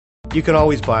You can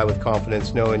always buy with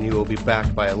confidence knowing you will be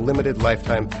backed by a limited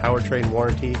lifetime powertrain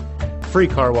warranty, free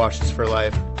car washes for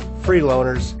life, free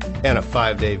loaners, and a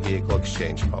 5-day vehicle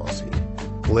exchange policy.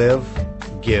 Live,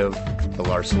 give the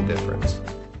Larson difference.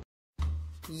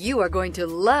 You are going to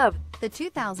love the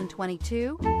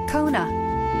 2022 Kona.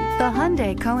 The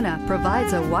Hyundai Kona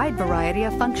provides a wide variety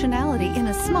of functionality in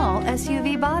a small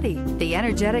SUV body. The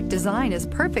energetic design is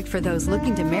perfect for those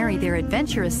looking to marry their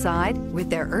adventurous side with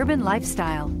their urban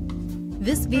lifestyle.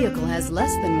 This vehicle has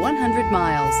less than 100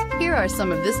 miles. Here are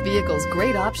some of this vehicle's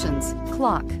great options: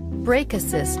 clock, brake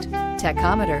assist,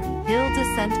 tachometer, hill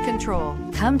descent control.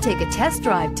 Come take a test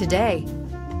drive today.